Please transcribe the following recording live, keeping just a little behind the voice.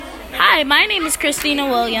Hi, my name is Kristina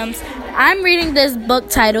Williams. I'm reading this book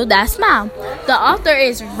titled That Smile. The author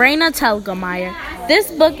is Raina Talgemeier.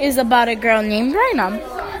 This book is about a girl named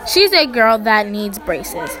Raina. She's a girl that needs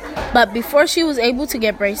braces. But before she was able to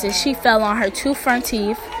get braces, she fell on her two front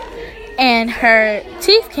teeth and her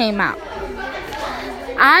teeth came out.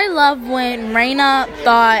 I love when Raina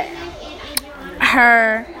thought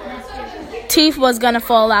her teeth was going to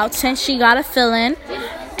fall out since she got a fill-in,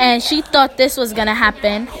 and she thought this was going to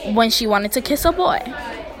happen when she wanted to kiss a boy.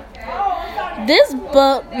 This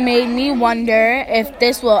book made me wonder if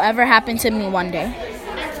this will ever happen to me one day.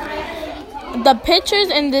 The pictures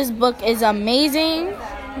in this book is amazing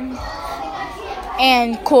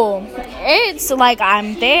and cool. It's like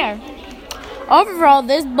I'm there. Overall,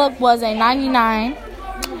 this book was a 99,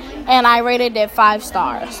 and I rated it 5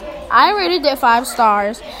 stars. I rated it 5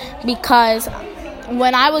 stars because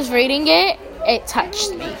when I was reading it, it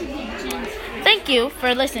touched me. Thank you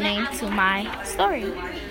for listening to my story.